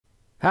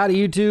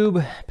Howdy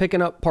YouTube,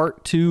 picking up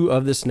part 2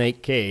 of the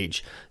snake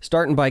cage.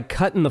 Starting by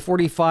cutting the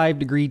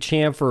 45-degree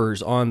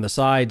chamfers on the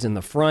sides and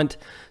the front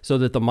so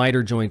that the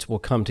miter joints will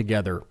come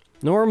together.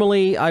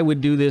 Normally I would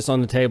do this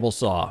on the table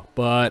saw,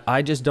 but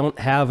I just don't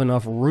have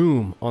enough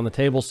room on the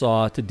table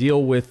saw to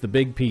deal with the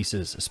big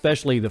pieces,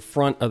 especially the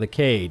front of the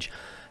cage.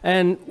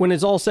 And when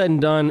it's all said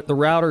and done, the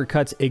router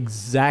cuts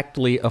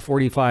exactly a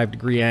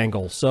 45-degree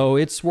angle, so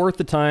it's worth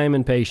the time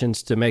and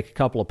patience to make a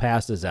couple of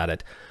passes at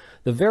it.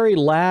 The very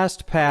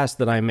last pass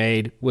that I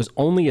made was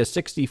only a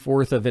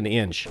 64th of an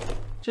inch.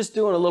 Just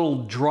doing a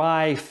little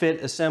dry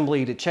fit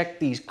assembly to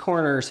check these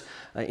corners.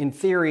 In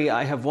theory,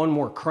 I have one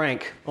more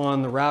crank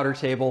on the router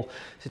table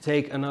to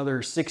take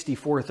another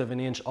 64th of an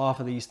inch off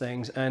of these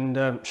things.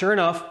 And sure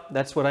enough,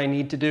 that's what I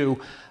need to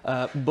do.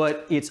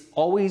 But it's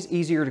always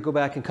easier to go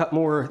back and cut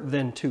more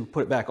than to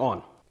put it back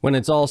on. When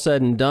it's all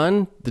said and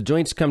done, the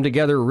joints come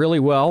together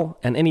really well,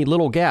 and any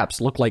little gaps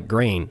look like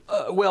grain.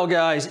 Well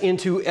guys,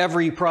 into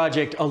every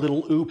project a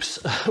little oops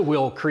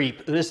will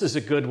creep. This is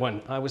a good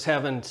one. I was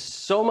having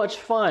so much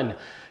fun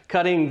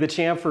cutting the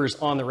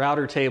chamfers on the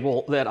router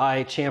table that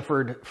I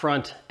chamfered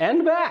front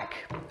and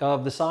back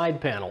of the side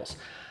panels.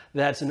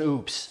 That's an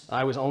oops.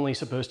 I was only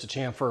supposed to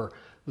chamfer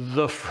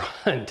the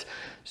front.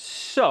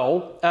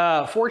 So,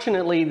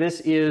 fortunately this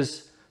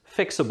is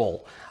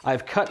fixable.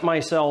 I've cut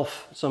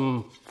myself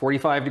some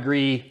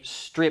 45-degree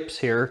strips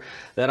here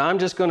that I'm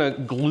just gonna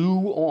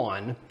glue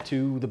on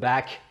to the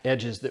back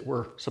edges that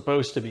were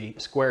supposed to be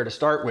square to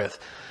start with.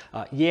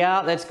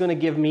 Yeah, that's gonna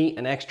give me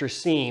an extra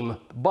seam,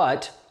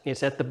 but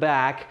it's at the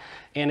back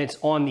and it's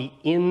on the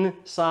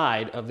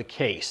inside of the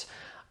case.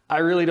 I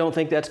really don't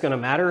think that's gonna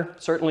matter,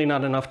 certainly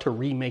not enough to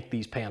remake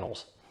these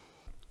panels.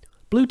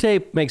 Blue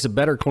tape makes a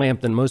better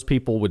clamp than most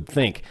people would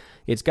think.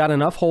 It's got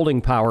enough holding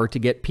power to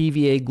get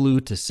PVA glue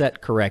to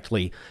set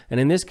correctly, and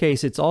in this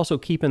case it's also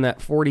keeping that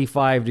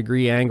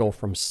 45-degree angle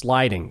from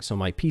sliding so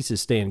my pieces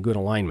stay in good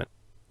alignment.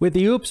 With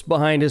the oops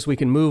behind us, we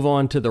can move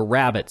on to the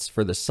rabbets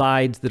for the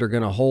sides that are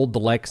going to hold the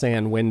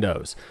Lexan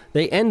windows.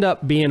 They end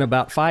up being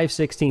about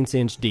 5/16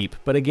 inch deep,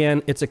 but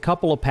again, it's a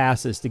couple of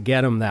passes to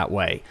get them that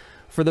way.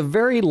 For the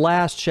very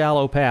last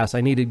shallow pass,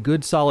 I needed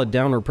good solid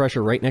downward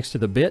pressure right next to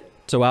the bit,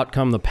 so out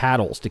come the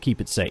paddles to keep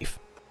it safe.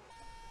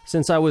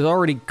 Since I was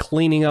already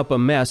cleaning up a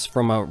mess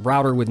from a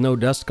router with no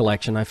dust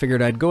collection, I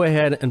figured I'd go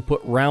ahead and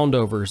put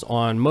roundovers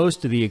on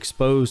most of the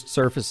exposed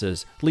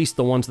surfaces, at least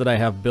the ones that I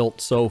have built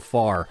so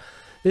far.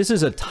 This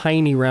is a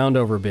tiny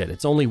roundover bit.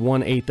 It's only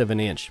 1/8 of an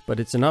inch, but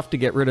it's enough to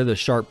get rid of the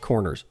sharp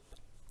corners.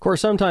 Of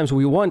course, sometimes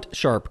we want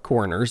sharp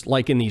corners,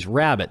 like in these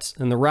rabbets,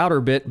 and the router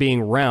bit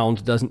being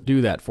round doesn't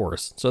do that for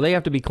us, so they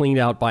have to be cleaned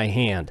out by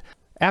hand.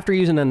 After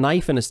using a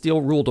knife and a steel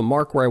rule to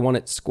mark where I want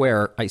it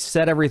square, I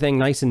set everything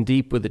nice and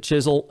deep with the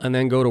chisel and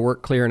then go to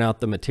work clearing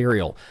out the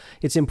material.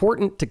 It's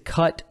important to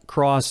cut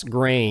cross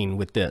grain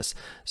with this.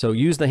 So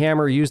use the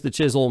hammer, use the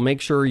chisel,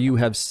 make sure you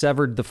have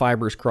severed the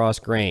fibers cross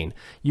grain.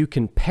 You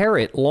can pare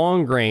it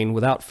long grain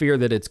without fear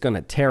that it's going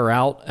to tear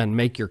out and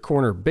make your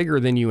corner bigger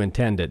than you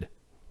intended.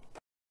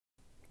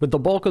 With the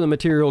bulk of the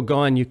material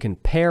gone, you can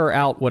pare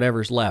out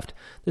whatever's left.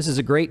 This is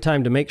a great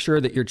time to make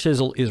sure that your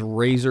chisel is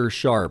razor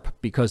sharp,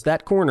 because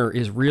that corner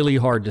is really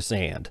hard to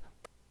sand.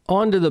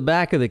 On to the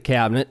back of the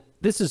cabinet.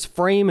 This is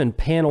frame and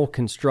panel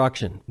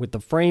construction, with the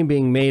frame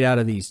being made out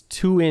of these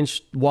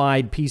 2-inch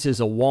wide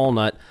pieces of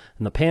walnut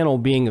and the panel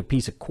being a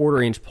piece of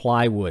 1/4-inch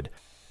plywood.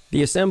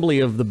 The assembly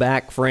of the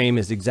back frame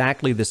is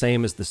exactly the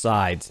same as the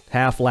sides,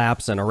 half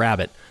laps and a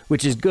rabbet,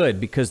 which is good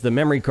because the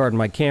memory card in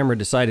my camera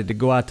decided to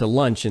go out to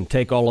lunch and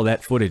take all of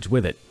that footage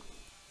with it.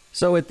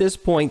 So at this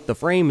point, the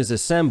frame is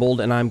assembled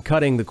and I'm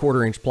cutting the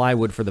 1/4-inch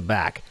plywood for the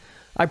back.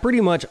 I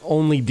pretty much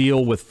only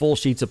deal with full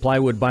sheets of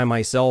plywood by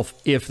myself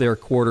if they're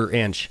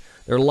 1/4-inch.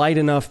 They're light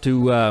enough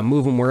to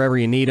move them wherever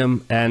you need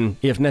them, and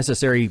if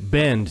necessary,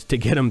 bend to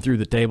get them through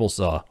the table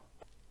saw.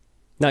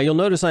 Now you'll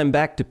notice I'm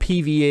back to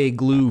PVA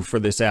glue for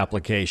this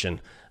application.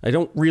 I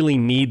don't really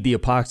need the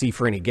epoxy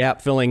for any gap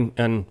filling,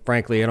 and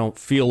frankly I don't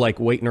feel like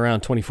waiting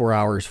around 24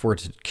 hours for it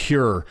to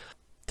cure.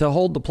 To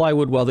hold the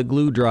plywood while the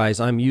glue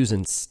dries, I'm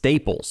using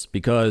staples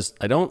because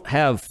I don't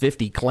have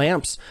 50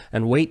 clamps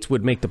and weights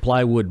would make the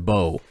plywood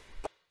bow.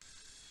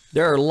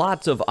 There are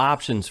lots of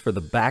options for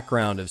the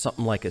background of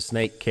something like a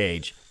snake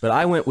cage, but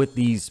I went with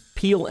these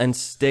peel and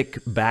stick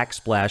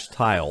backsplash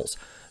tiles.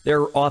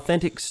 They're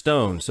authentic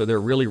stone, so they're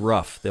really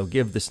rough. They'll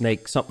give the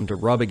snake something to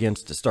rub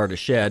against to start a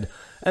shed,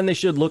 and they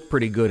should look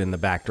pretty good in the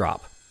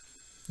backdrop.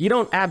 You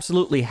don't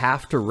absolutely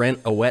have to rent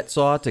a wet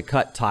saw to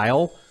cut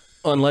tile,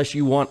 unless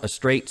you want a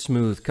straight,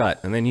 smooth cut,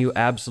 and then you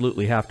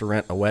absolutely have to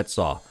rent a wet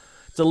saw.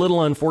 It's a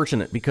little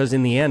unfortunate because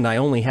in the end I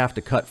only have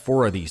to cut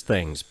 4 of these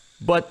things,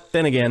 but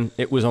then again,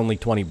 it was only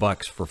 20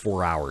 bucks for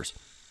 4 hours.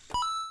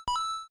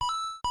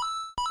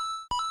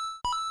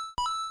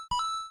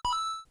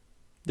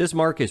 This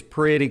mark is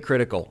pretty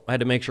critical. I had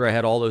to make sure I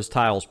had all those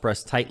tiles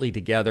pressed tightly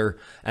together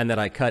and that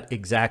I cut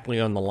exactly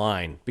on the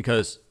line,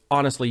 because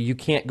honestly, you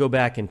can't go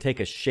back and take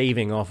a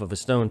shaving off of a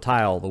stone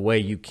tile the way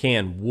you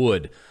can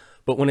wood.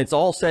 But when it's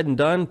all said and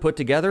done, put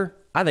together,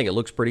 I think it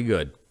looks pretty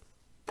good.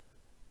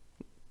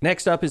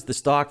 Next up is the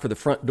stock for the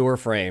front door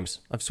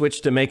frames. I've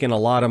switched to making a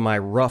lot of my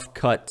rough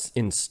cuts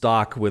in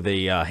stock with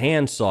a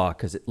hand saw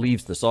because it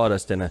leaves the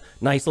sawdust in a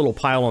nice little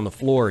pile on the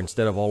floor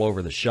instead of all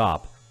over the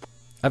shop.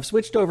 I've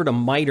switched over to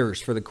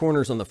miters for the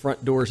corners on the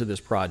front doors of this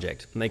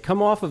project, and they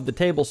come off of the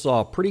table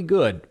saw pretty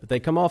good, but they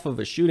come off of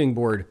a shooting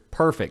board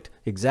perfect,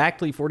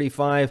 exactly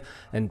 45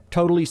 and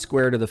totally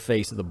square to the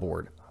face of the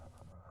board.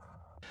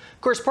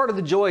 Of course, part of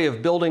the joy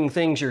of building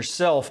things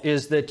yourself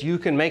is that you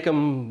can make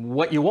them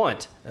what you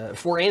want.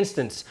 For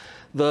instance,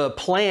 the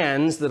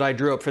plans that I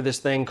drew up for this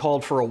thing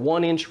called for a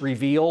 1-inch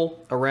reveal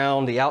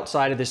around the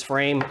outside of this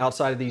frame,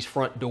 outside of these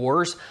front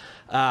doors.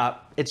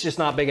 It's just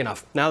not big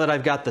enough. Now that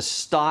I've got the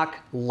stock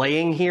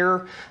laying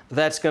here,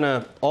 that's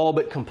gonna all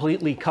but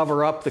completely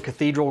cover up the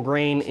cathedral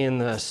grain in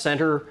the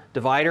center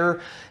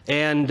divider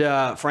and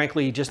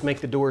frankly, just make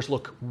the doors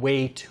look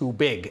way too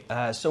big.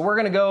 So we're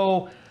gonna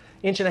go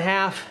 1.5 inches,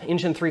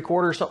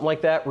 1.75 inches, something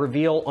like that,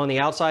 reveal on the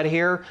outside of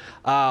here,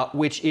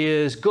 which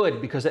is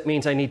good because that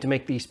means I need to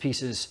make these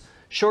pieces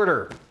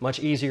shorter, much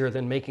easier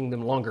than making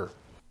them longer.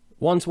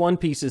 Once one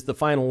piece is the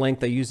final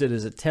length, I use it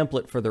as a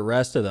template for the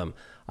rest of them.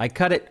 I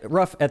cut it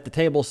rough at the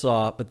table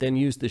saw, but then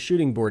used the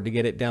shooting board to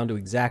get it down to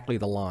exactly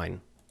the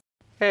line.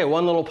 Okay,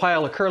 one little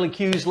pile of curly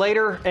cues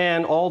later,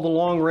 and all the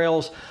long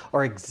rails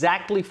are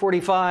exactly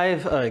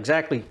 45,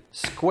 exactly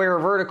square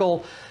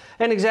vertical,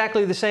 and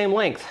exactly the same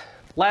length.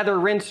 Lather,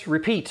 rinse,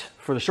 repeat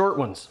for the short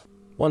ones.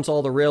 Once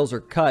all the rails are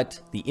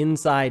cut, the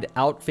inside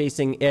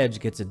out-facing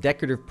edge gets a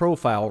decorative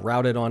profile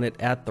routed on it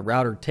at the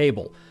router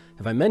table.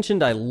 Have I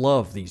mentioned I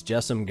love these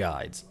Jessam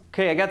guides?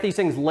 Okay, I got these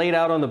things laid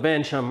out on the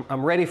bench. I'm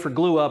ready for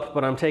glue up,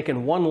 but I'm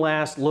taking one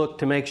last look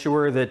to make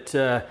sure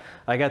that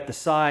I got the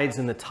sides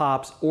and the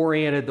tops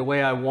oriented the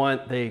way I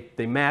want.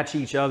 They match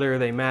each other.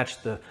 They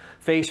match the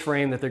face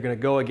frame that they're gonna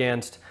go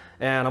against.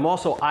 And I'm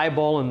also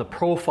eyeballing the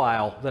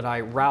profile that I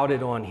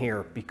routed on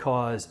here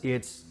because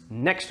it's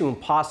next to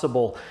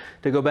impossible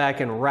to go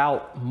back and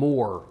route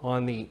more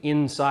on the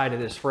inside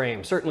of this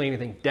frame. Certainly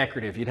anything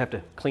decorative, you'd have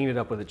to clean it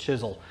up with a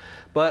chisel.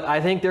 But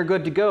I think they're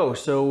good to go,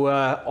 so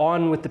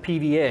on with the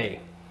PVA.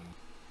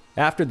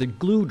 After the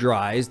glue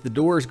dries, the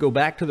doors go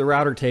back to the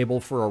router table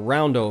for a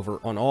round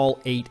over on all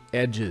 8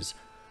 edges.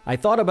 I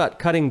thought about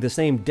cutting the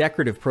same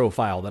decorative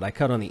profile that I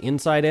cut on the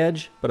inside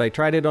edge, but I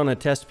tried it on a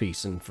test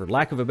piece, and for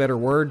lack of a better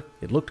word,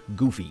 it looked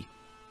goofy.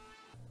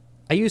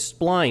 I used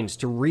splines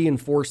to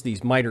reinforce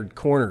these mitered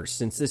corners.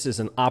 Since this is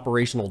an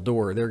operational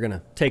door, they're going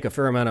to take a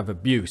fair amount of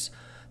abuse.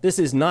 This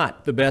is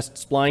not the best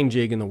spline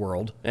jig in the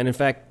world, and in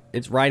fact,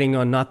 it's riding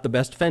on not the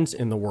best fence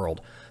in the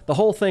world. The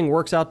whole thing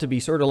works out to be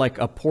sort of like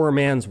a poor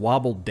man's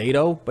wobbled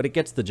dado, but it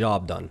gets the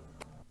job done.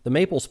 The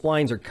maple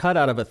splines are cut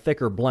out of a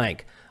thicker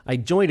blank. I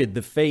jointed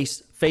the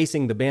face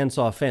facing the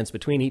bandsaw fence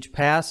between each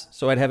pass,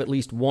 so I'd have at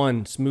least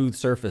one smooth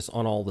surface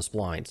on all the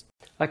splines.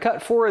 I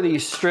cut 4 of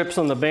these strips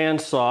on the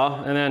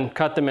bandsaw and then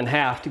cut them in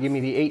half to give me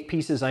the 8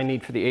 pieces I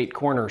need for the 8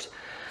 corners.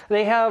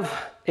 They have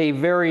a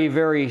very,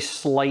 very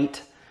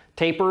slight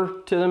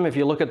taper to them if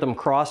you look at them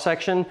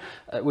cross-section,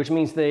 which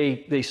means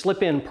they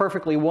slip in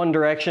perfectly one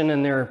direction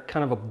and they're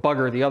kind of a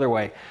bugger the other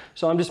way.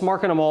 So I'm just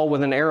marking them all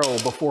with an arrow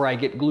before I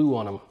get glue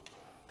on them.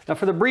 Now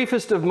for the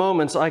briefest of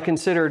moments, I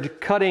considered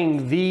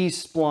cutting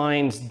these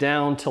splines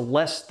down to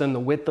less than the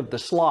width of the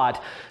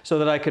slot so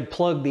that I could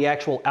plug the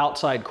actual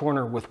outside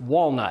corner with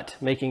walnut,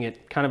 making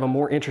it kind of a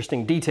more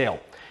interesting detail.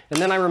 And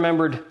then I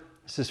remembered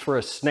this is for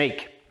a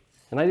snake,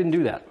 and I didn't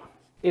do that.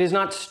 It is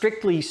not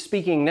strictly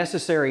speaking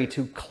necessary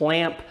to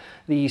clamp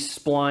these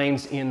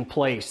splines in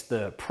place.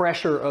 The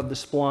pressure of the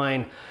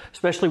spline,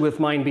 especially with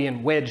mine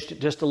being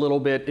wedged just a little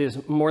bit,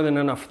 is more than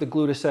enough for the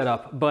glue to set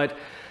up. But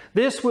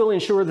this will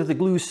ensure that the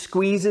glue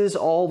squeezes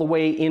all the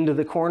way into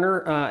the corner,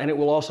 and it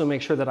will also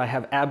make sure that I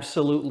have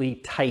absolutely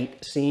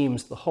tight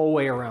seams the whole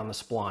way around the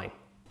spline.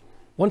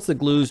 Once the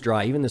glue's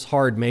dry, even this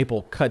hard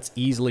maple cuts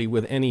easily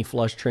with any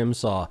flush trim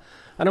saw.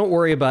 I don't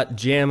worry about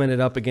jamming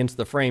it up against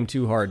the frame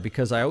too hard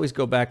because I always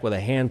go back with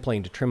a hand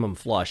plane to trim them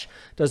flush.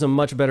 It does a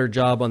much better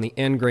job on the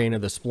end grain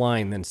of the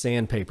spline than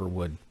sandpaper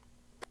would.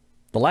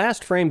 The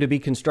last frame to be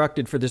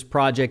constructed for this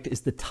project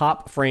is the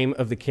top frame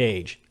of the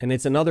cage, and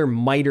it's another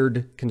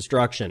mitered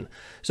construction.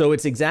 So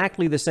it's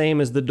exactly the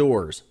same as the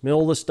doors.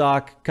 Mill the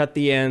stock, cut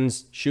the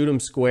ends, shoot them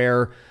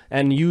square,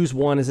 and use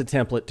one as a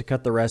template to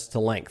cut the rest to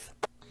length.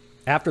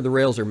 After the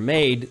rails are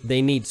made,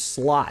 they need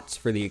slots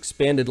for the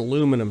expanded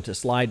aluminum to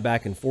slide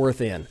back and forth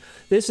in.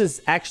 This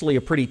is actually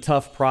a pretty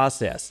tough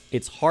process.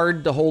 It's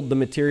hard to hold the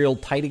material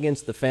tight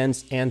against the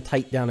fence and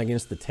tight down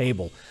against the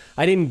table.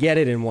 I didn't get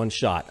it in one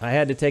shot. I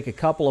had to take a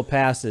couple of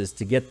passes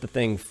to get the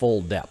thing full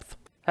depth.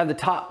 I have the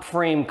top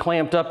frame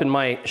clamped up in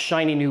my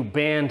shiny new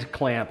band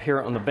clamp here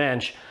on the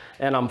bench,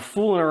 and I'm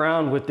fooling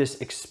around with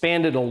this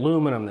expanded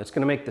aluminum that's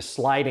going to make the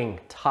sliding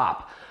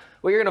top.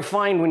 What you're going to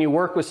find when you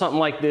work with something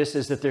like this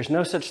is that there's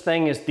no such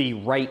thing as the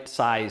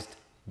right-sized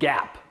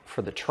gap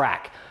for the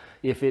track.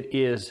 If it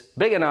is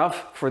big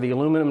enough for the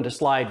aluminum to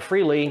slide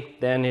freely,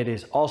 then it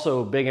is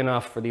also big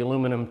enough for the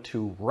aluminum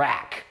to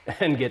rack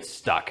and get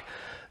stuck.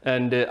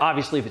 And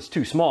obviously if it's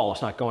too small,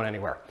 it's not going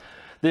anywhere.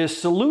 The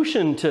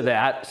solution to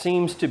that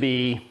seems to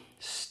be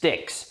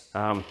sticks.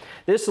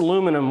 This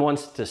aluminum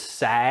wants to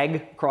sag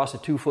across a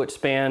 2-foot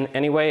span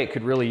anyway. It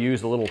could really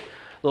use a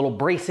little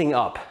bracing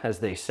up, as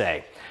they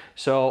say.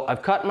 So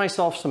I've cut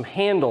myself some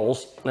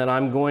handles that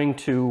I'm going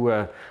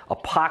to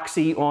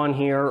epoxy on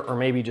here, or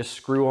maybe just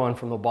screw on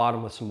from the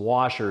bottom with some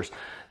washers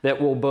that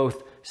will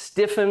both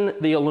stiffen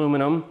the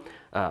aluminum,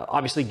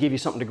 obviously give you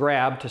something to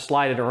grab to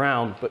slide it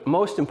around, but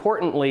most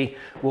importantly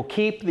will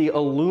keep the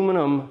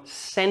aluminum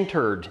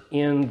centered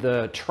in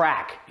the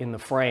track in the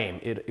frame.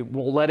 It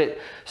will let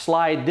it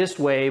slide this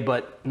way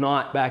but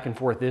not back and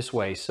forth this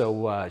way,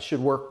 so it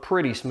should work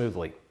pretty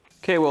smoothly.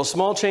 Okay, well,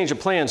 small change of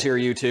plans here,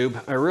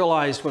 YouTube. I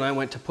realized when I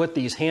went to put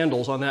these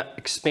handles on that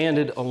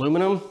expanded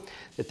aluminum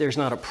that there's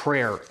not a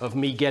prayer of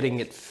me getting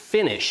it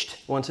finished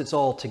once it's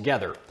all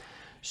together.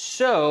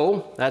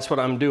 So that's what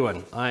I'm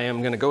doing. I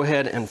am gonna go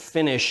ahead and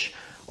finish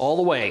all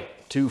the way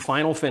to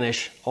final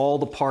finish all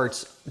the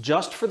parts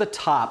just for the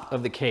top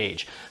of the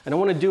cage. I don't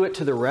wanna do it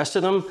to the rest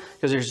of them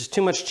because there's just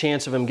too much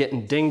chance of them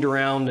getting dinged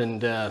around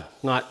and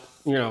not,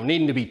 you know,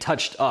 needing to be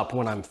touched up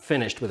when I'm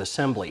finished with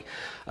assembly.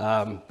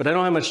 But I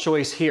don't have much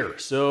choice here,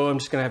 so I'm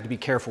just gonna have to be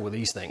careful with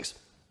these things.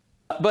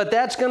 But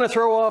that's gonna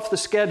throw off the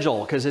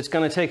schedule because it's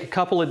gonna take a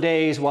couple of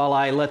days while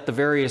I let the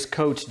various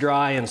coats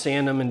dry and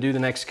sand them and do the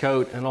next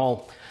coat and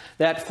all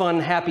that fun,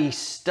 happy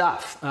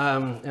stuff.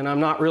 And I'm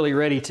not really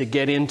ready to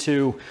get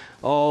into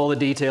all the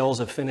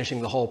details of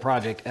finishing the whole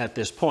project at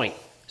this point.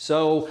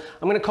 So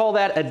I'm gonna call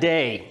that a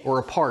day or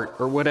a part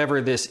or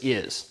whatever this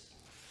is.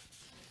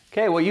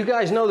 Okay, well, you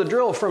guys know the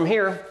drill from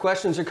here.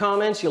 Questions or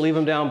comments, you leave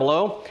them down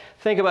below.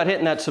 Think about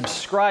hitting that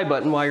subscribe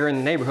button while you're in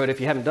the neighborhood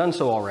if you haven't done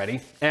so already.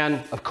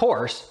 And of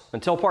course,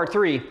 until part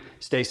 3,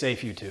 stay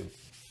safe, YouTube.